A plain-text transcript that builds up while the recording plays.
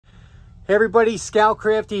Hey everybody,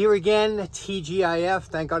 Scoutcrafty here again, TGIF.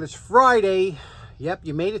 Thank God it's Friday. Yep,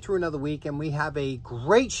 you made it through another week, and we have a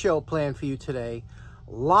great show planned for you today.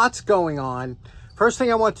 Lots going on. First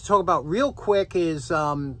thing I want to talk about real quick is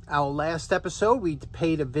our last episode. We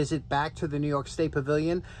paid a visit back to the New York State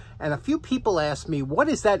Pavilion, and a few people asked me, what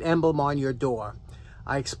is that emblem on your door?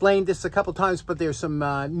 I explained this a couple times, but there's some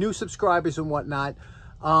new subscribers and whatnot.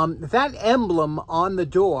 That emblem on the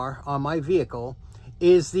door on my vehicle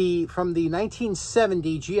is from the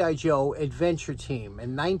 1970 G.I. Joe Adventure Team.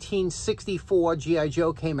 In 1964, G.I.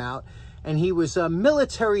 Joe came out, and he was a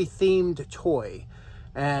military-themed toy.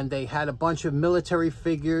 And they had a bunch of military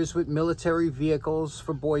figures with military vehicles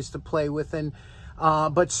for boys to play with.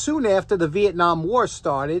 But soon after, the Vietnam War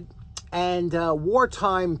started, and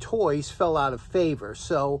wartime toys fell out of favor.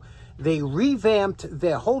 So they revamped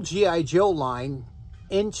their whole G.I. Joe line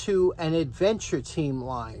into an Adventure Team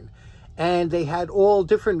line. And they had all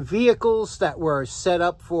different vehicles that were set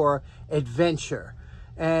up for adventure.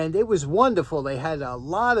 And it was wonderful. They had a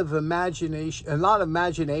lot of imagination,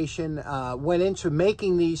 went into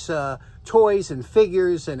making these toys and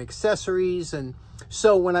figures and accessories. And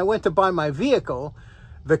so when I went to buy my vehicle,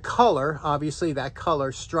 the color, obviously that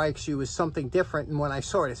color strikes you as something different. And when I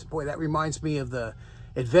saw it, I said, boy, that reminds me of the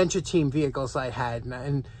Adventure Team vehicles I had.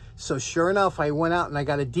 And so sure enough, I went out and I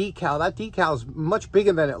got a decal. That decal is much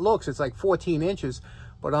bigger than it looks. It's like 14 inches,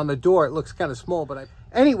 but on the door, it looks kind of small.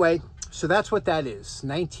 Anyway, so that's what that is.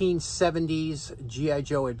 1970s G.I.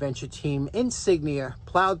 Joe Adventure Team insignia.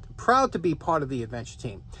 Proud to be part of the Adventure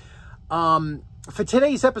Team. For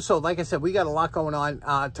today's episode, like I said, we got a lot going on.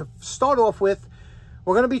 To start off with,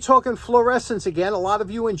 we're going to be talking fluorescence again. A lot of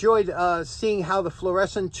you enjoyed seeing how the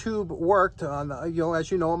fluorescent tube worked.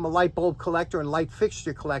 As you know, I'm a light bulb collector and light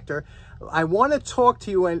fixture collector. I want to talk to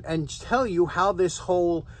you and tell you how this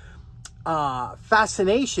whole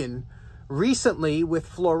fascination recently with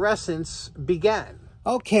fluorescence began.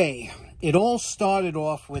 Okay, it all started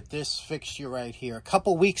off with this fixture right here. A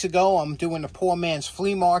couple weeks ago, I'm doing a poor man's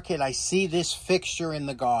flea market. I see this fixture in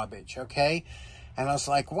the garbage, okay? And I was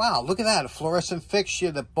like, wow, look at that, a fluorescent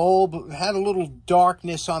fixture. The bulb had a little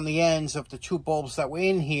darkness on the ends of the two bulbs that were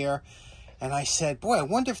in here. And I said, boy, I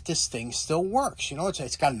wonder if this thing still works. You know,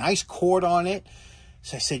 it's got a nice cord on it.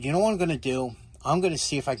 So I said, you know what I'm going to do? I'm going to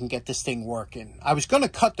see if I can get this thing working. I was going to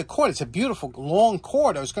cut the cord. It's a beautiful long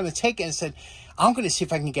cord. I was going to take it and said, I'm going to see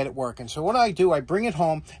if I can get it working. So what I bring it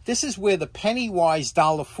home. This is where the penny-wise,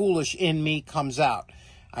 dollar-foolish in me comes out.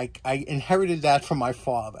 I inherited that from my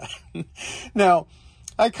father. Now,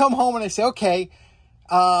 I come home and I say, okay,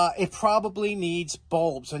 it probably needs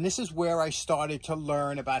bulbs. And this is where I started to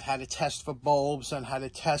learn about how to test for bulbs and how to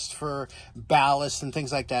test for ballast and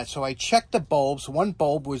things like that. So I checked the bulbs. One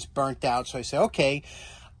bulb was burnt out. So I said, okay,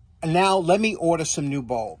 now let me order some new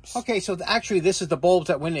bulbs. Okay, so actually this is the bulbs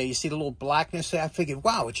that went there. You see the little blackness there? I figured,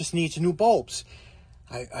 wow, it just needs new bulbs.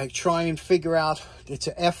 I try and figure out, it's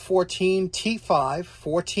a F14 T5,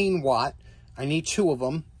 14 watt. I need two of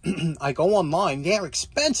them. I go online. They're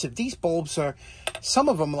expensive. These bulbs are, some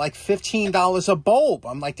of them are like $15 a bulb.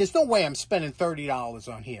 I'm like, there's no way I'm spending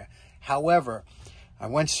 $30 on here. However, I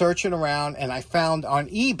went searching around and I found on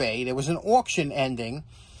eBay, there was an auction ending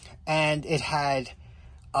and it had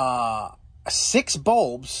 6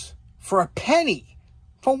 bulbs for a penny.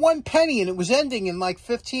 For 1 penny, and it was ending in like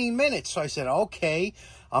 15 minutes. So I said, okay,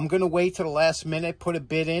 I'm going to wait till the last minute, put a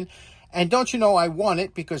bid in. And don't you know, I won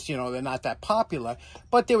it because, you know, they're not that popular.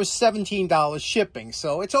 But there was $17 shipping.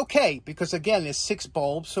 So it's okay because, again, there's 6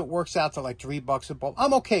 bulbs. So it works out to like $3 a bulb.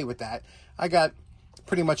 I'm okay with that. I got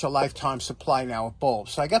pretty much a lifetime supply now of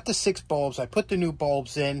bulbs. So I got the 6 bulbs. I put the new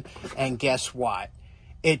bulbs in. And guess what?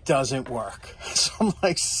 It doesn't work. So I'm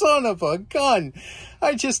like, son of a gun.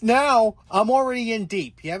 I'm already in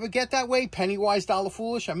deep. You ever get that way? Penny wise, dollar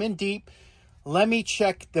foolish. I'm in deep. Let me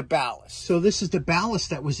check the ballast. So this is the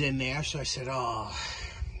ballast that was in there. So I said, oh,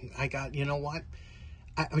 you know what?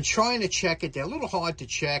 I'm trying to check it. They're a little hard to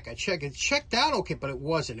check. I checked it. Checked out okay, but it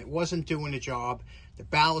wasn't doing the job. The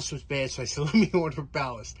ballast was bad. So I said, let me order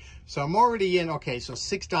ballast. So I'm already in. Okay, so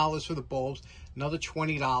 $6 for the bulbs. Another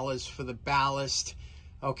 $20 for the ballast.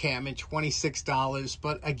 Okay, I'm in $26,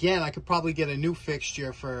 but again, I could probably get a new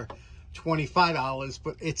fixture for $25,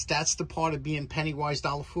 but that's the part of being penny wise,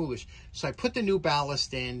 dollar foolish. So I put the new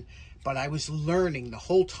ballast in, but I was learning the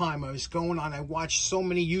whole time. I was going on, I watched so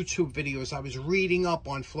many YouTube videos. I was reading up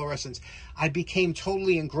on fluorescence. I became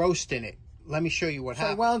totally engrossed in it. Let me show you what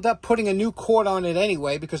happened. I wound up putting a new cord on it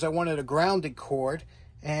anyway because I wanted a grounded cord,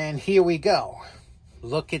 and here we go.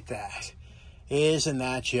 Look at that. Isn't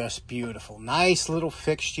that just beautiful? Nice little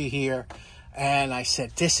fixture here. And I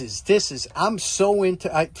said, I'm so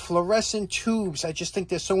into fluorescent tubes. I just think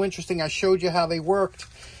they're so interesting. I showed you how they worked.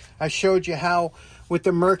 I showed you how with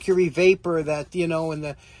the mercury vapor that, you know,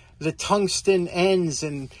 and the tungsten ends,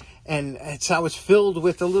 and it's how it's filled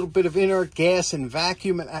with a little bit of inert gas and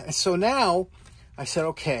vacuum. And so now I said,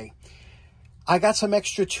 okay, I got some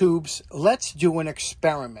extra tubes. Let's do an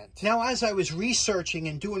experiment. Now, as I was researching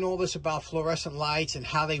and doing all this about fluorescent lights and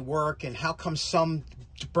how they work and how come some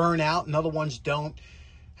burn out and other ones don't,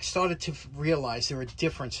 I started to realize there are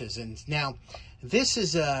differences. And now, this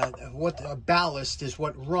is what a ballast is,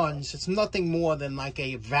 what runs. It's nothing more than like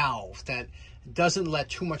a valve that doesn't let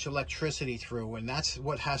too much electricity through, and that's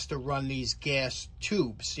what has to run these gas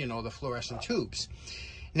tubes, you know, the fluorescent tubes.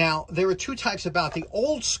 Now, there are two types of ballast. The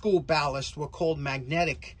old school ballast were called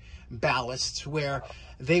magnetic ballasts, where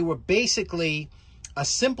they were basically a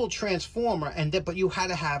simple transformer, but you had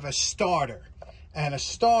to have a starter. And a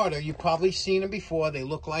starter, you've probably seen them before. They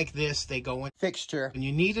look like this. They go in fixture. And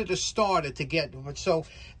you needed a starter to get. So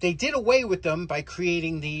they did away with them by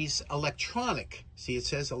creating these electronic. See, it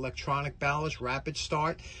says electronic ballast, rapid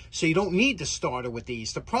start. So you don't need the starter with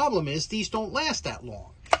these. The problem is these don't last that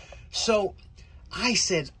long. So I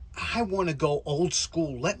said, I want to go old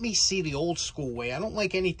school. Let me see the old school way. I don't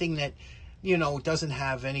like anything that, you know, doesn't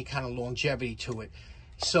have any kind of longevity to it.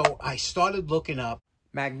 So I started looking up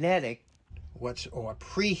magnetic, or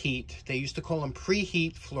preheat. They used to call them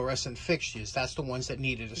preheat fluorescent fixtures. That's the ones that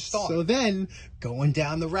needed a start. So then, going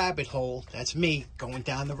down the rabbit hole, that's me going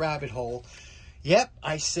down the rabbit hole. Yep,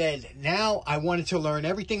 I said, now I wanted to learn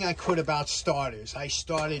everything I could about starters. I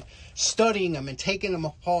started studying them and taking them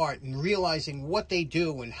apart and realizing what they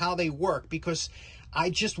do and how they work, because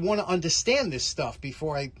I just want to understand this stuff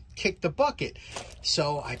before I kick the bucket.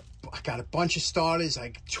 So I got a bunch of starters.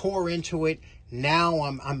 I tore into it. Now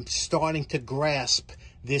I'm starting to grasp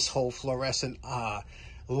this whole fluorescent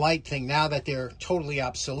light thing now that they're totally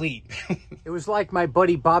obsolete. It was like my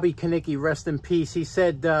buddy Bobby Kanicki, rest in peace. He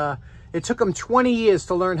said it took him 20 years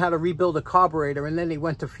to learn how to rebuild a carburetor, and then he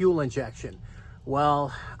went to fuel injection.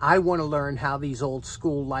 Well, I want to learn how these old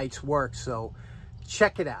school lights work, so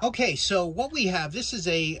check it out. Okay, so what we have, this is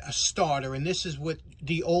a starter, and this is what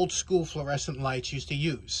the old school fluorescent lights used to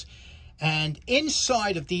use. And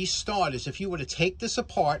inside of these starters, if you were to take this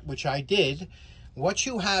apart, which I did, what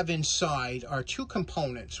you have inside are two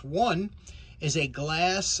components. One is a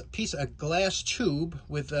glass tube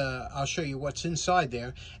with, I'll show you what's inside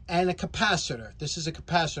there, and a capacitor. This is a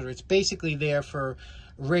capacitor. It's basically there for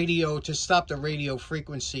radio, to stop the radio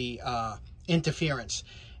frequency interference.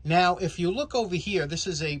 Now, if you look over here, this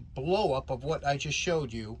is a blow-up of what I just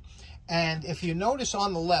showed you. And if you notice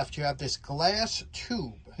on the left, you have this glass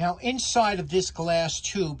tube. Now, inside of this glass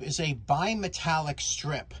tube is a bimetallic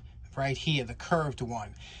strip right here, the curved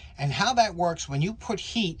one. And how that works, when you put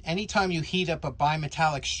heat, anytime you heat up a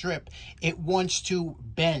bimetallic strip, it wants to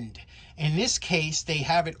bend. In this case, they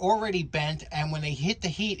have it already bent, and when they hit the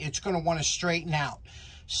heat, it's going to want to straighten out.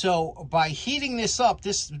 So by heating this up,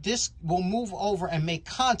 this will move over and make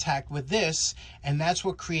contact with this, and that's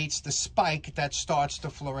what creates the spike that starts the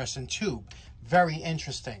fluorescent tube. Very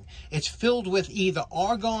interesting. It's filled with either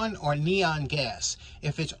argon or neon gas.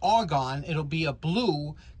 If it's argon, it'll be a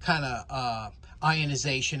blue kind of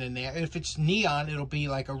ionization in there. If it's neon, it'll be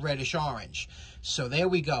like a reddish orange. So there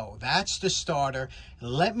we go. That's the starter.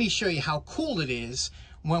 Let me show you how cool it is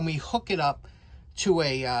when we hook it up to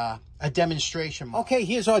a demonstration. Okay,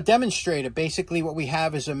 here's our demonstrator. Basically what we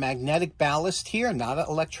have is a magnetic ballast here, not an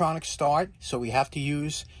electronic start. So we have to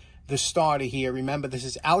use the starter here. Remember, this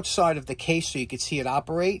is outside of the case so you can see it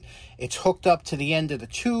operate. It's hooked up to the end of the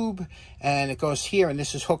tube, and it goes here, and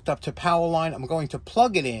this is hooked up to power line. I'm going to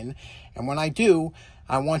plug it in, and when I do,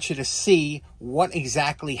 I want you to see what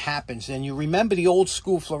exactly happens. And you remember the old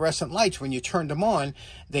school fluorescent lights, when you turned them on,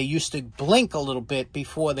 they used to blink a little bit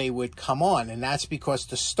before they would come on, and that's because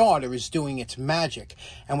the starter is doing its magic.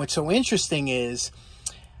 And what's so interesting is,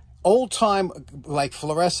 old-time, like,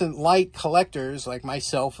 fluorescent light collectors like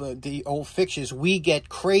myself, the old fixtures, we get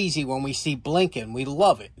crazy when we see blinking. We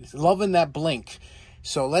love it. Loving that blink.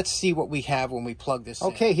 So let's see what we have when we plug this in.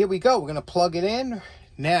 Okay, here we go. We're going to plug it in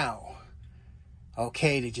now.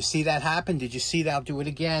 Okay, did you see that happen? Did you see that? I'll do it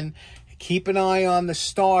again. Keep an eye on the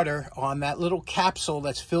starter, on that little capsule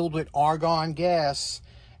that's filled with argon gas,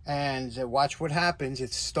 and watch what happens.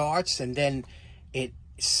 It starts, and then it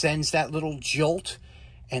sends that little jolt.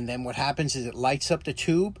 And then what happens is it lights up the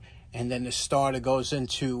tube, and then the starter goes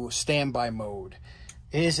into standby mode.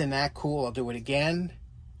 Isn't that cool? I'll do it again.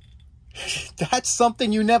 That's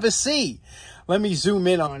something you never see. Let me zoom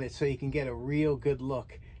in on it so you can get a real good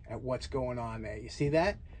look at what's going on there. You see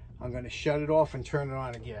that? I'm going to shut it off and turn it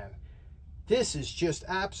on again. This is just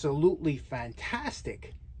absolutely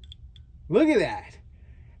fantastic. Look at that.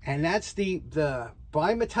 And that's the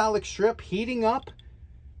bimetallic strip heating up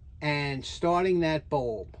and starting that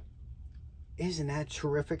bulb. Isn't that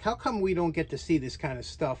terrific? How come we don't get to see this kind of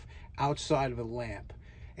stuff outside of a lamp?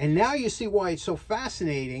 And now you see why it's so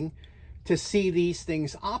fascinating to see these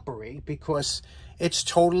things operate, because it's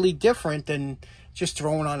totally different than just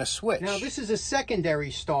throwing on a switch. Now, this is a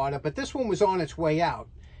secondary starter, but this one was on its way out,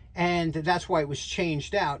 and that's why it was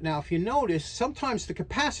changed out. Now, if you notice, sometimes the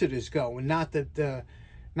capacitors go and not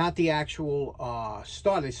the actual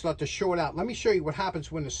starter. They start to short out. Let me show you what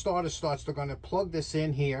happens when the starter starts. They're going to plug this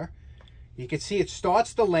in here. You can see it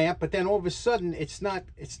starts the lamp, but then all of a sudden it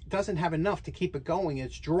doesn't have enough to keep it going.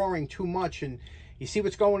 It's drawing too much, and you see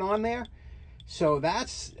what's going on there? So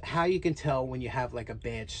that's how you can tell when you have like a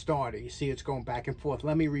bad starter. You see it's going back and forth.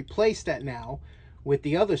 Let me replace that now with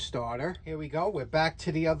the other starter. Here we go. We're back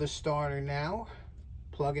to the other starter now.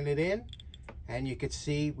 Plugging it in, and you can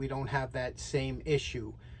see we don't have that same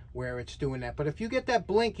issue where it's doing that. But if you get that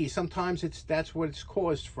blinky, sometimes that's what it's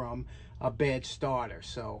caused from, a bad starter.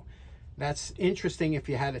 So that's interesting if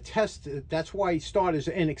you had a test. That's why starters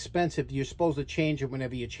are inexpensive. You're supposed to change them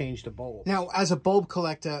whenever you change the bulb. Now, as a bulb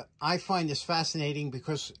collector, I find this fascinating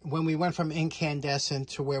because when we went from incandescent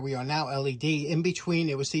to where we are now, LED, in between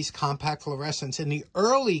it was these compact fluorescents. And the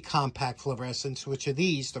early compact fluorescents, which are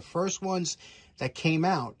these, the first ones that came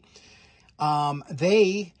out,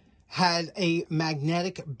 they had a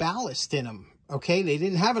magnetic ballast in them. Okay, they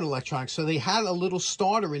didn't have an electronic, so they had a little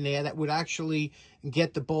starter in there that would actually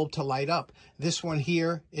get the bulb to light up. This one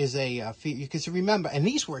here is a, you can remember, and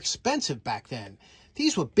these were expensive back then.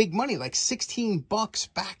 These were big money, like 16 bucks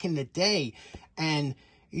back in the day. And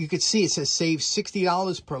you could see it says save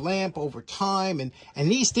 $60 per lamp over time. And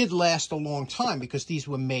these did last a long time because these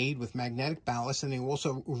were made with magnetic ballast, and they were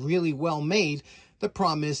also really well made. The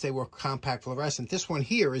problem is they were compact fluorescent. This one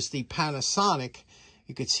here is the Panasonic.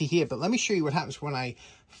 You could see here, but let me show you what happens when I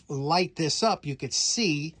light this up. You could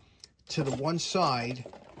see to the one side.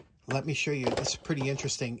 Let me show you. It's pretty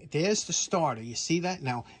interesting. There's the starter. You see that?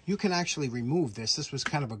 Now, you can actually remove this. This was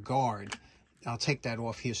kind of a guard. I'll take that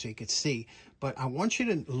off here so you could see. But I want you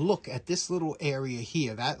to look at this little area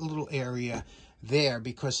here, that little area there,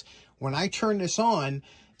 because when I turn this on,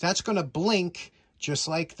 that's going to blink just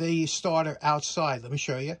like the starter outside. Let me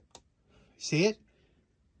show you. See it?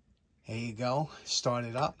 There you go. Start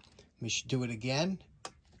it up. Let me do it again.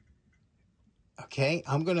 Okay,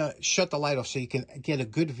 I'm going to shut the light off so you can get a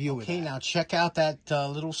good view of it. Okay, now check out that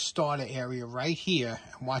little starter area right here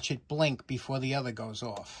and watch it blink before the other goes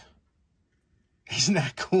off. Isn't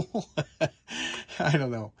that cool? I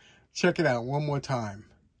don't know. Check it out one more time.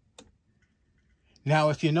 Now,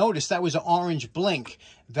 if you notice, that was an orange blink.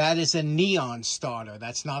 That is a neon starter.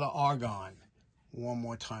 That's not an argon. One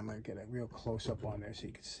more time. I'll get a real close-up on there so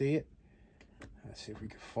you can see it. Let's see if we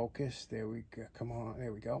can focus. There we go. Come on.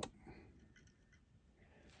 There we go.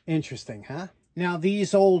 Interesting, huh? Now,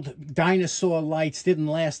 these old dinosaur lights didn't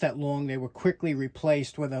last that long. They were quickly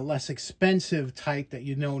replaced with a less expensive type that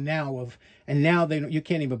you know now of. And now you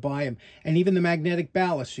can't even buy them. And even the magnetic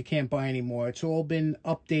ballast you can't buy anymore. It's all been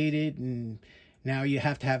updated, and now you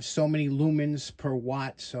have to have so many lumens per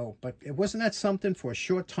watt. So, but it wasn't that something? For a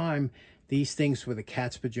short time, these things were the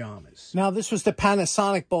cat's pajamas. Now, this was the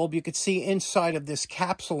Panasonic bulb. You could see inside of this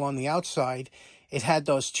capsule on the outside, it had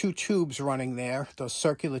those two tubes running there, those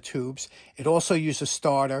circular tubes. It also used a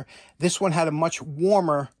starter. This one had a much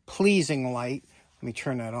warmer, pleasing light. Let me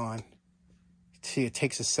turn that on. See, it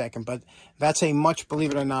takes a second, but that's a much,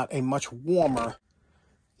 believe it or not, a much warmer.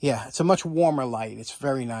 Yeah, it's a much warmer light. It's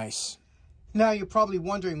very nice. Now, you're probably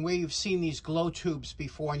wondering where you've seen these glow tubes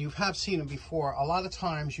before, and you have seen them before. A lot of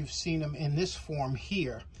times you've seen them in this form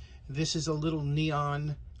here. This is a little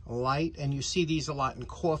neon light, and you see these a lot in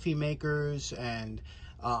coffee makers and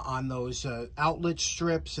on those outlet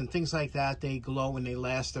strips and things like that. They glow and they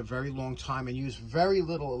last a very long time and use very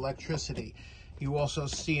little electricity. You also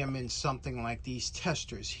see them in something like these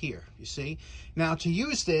testers here, you see. Now, to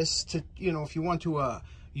use this, if you want to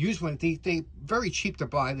use one, they very cheap to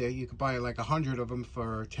buy there. You could buy like 100 of them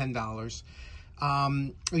for $10.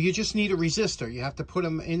 You just need a resistor. You have to put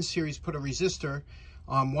them in series, put a resistor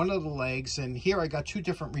on one of the legs. And here I got two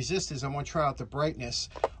different resistors. I want to try out the brightness.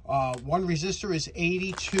 One resistor is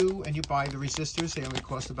 82, and you buy the resistors. They only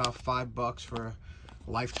cost about $5 for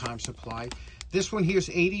a lifetime supply. This one here is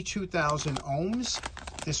 82,000 ohms.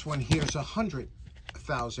 This one here is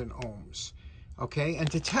 100,000 ohms. Okay, and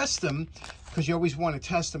to test them, because you always want to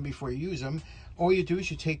test them before you use them, all you do is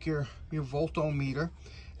you take your voltometer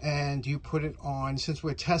and you put it on, since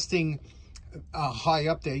we're testing high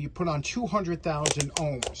up there, you put on 200,000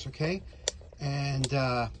 ohms, okay? And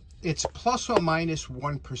it's plus or minus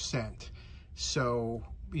 1%. So,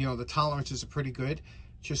 you know, the tolerances are pretty good.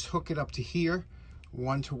 Just hook it up to here,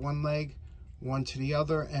 one to one leg, one to the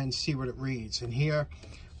other, and see what it reads. And here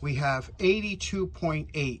we have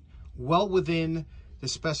 82.8, well within the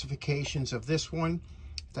specifications of this one.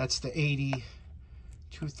 That's the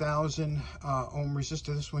 82,000 ohm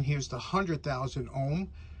resistor. This one here's the 100,000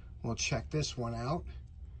 ohm. We'll check this one out.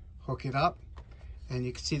 Hook it up, and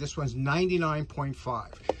you can see this one's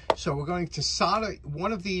 99.5. So we're going to solder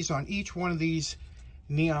one of these on each one of these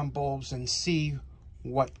neon bulbs and see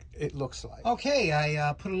what it looks like. Okay,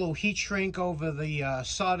 I put a little heat shrink over the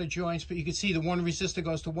solder joints, but you can see the one resistor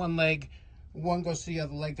goes to one leg, one goes to the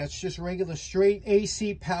other leg. That's just regular straight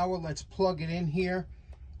AC power. Let's plug it in here.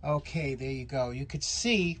 Okay, there you go. You could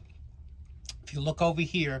see, if you look over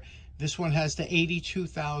here, this one has the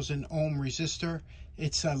 82,000 ohm resistor.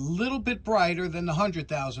 It's a little bit brighter than the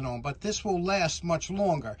 100,000 ohm, but this will last much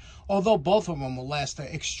longer. Although both of them will last an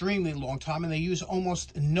extremely long time, and they use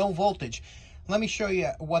almost no voltage. Let me show you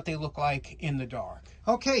what they look like in the dark.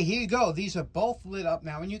 Okay, here you go. These are both lit up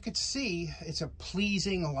now, and you can see it's a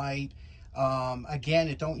pleasing light. Again,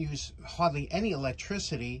 it don't use hardly any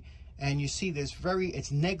electricity, and you see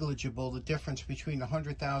it's negligible, the difference between the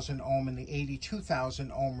 100,000 ohm and the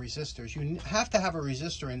 82,000 ohm resistors. You have to have a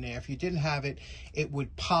resistor in there. If you didn't have it, it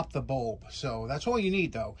would pop the bulb. So that's all you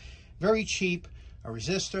need, though. Very cheap, a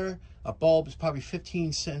resistor, a bulb is probably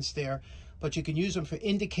 15 cents there. But you can use them for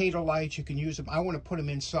indicator lights. You can use them, I want to put them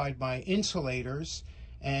inside my insulators,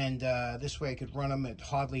 and this way I could run them at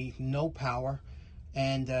hardly no power,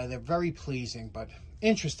 and they're very pleasing, but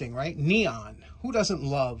interesting, right? Neon. Who doesn't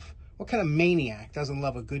love, what kind of maniac doesn't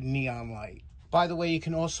love a good neon light? By the way, you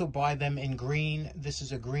can also buy them in green. This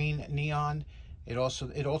is a green neon. It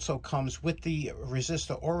also comes with the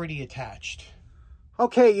resistor already attached.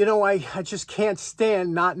 Okay, you know, I just can't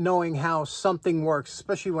stand not knowing how something works,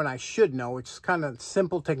 especially when I should know. It's kind of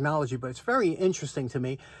simple technology, but it's very interesting to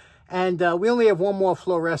me. And we only have one more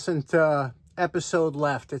Fluorescent episode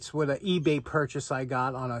left. It's with an eBay purchase I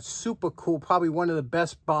got on a super cool, probably one of the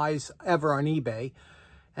best buys ever on eBay.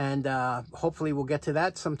 And hopefully we'll get to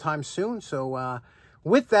that sometime soon. So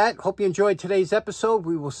with that, hope you enjoyed today's episode.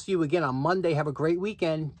 We will see you again on Monday. Have a great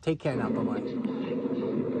weekend. Take care now. Bye-bye.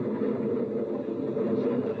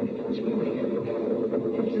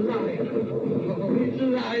 It's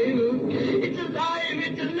alive! It's alive!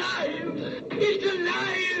 It's alive! It's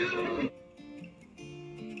alive!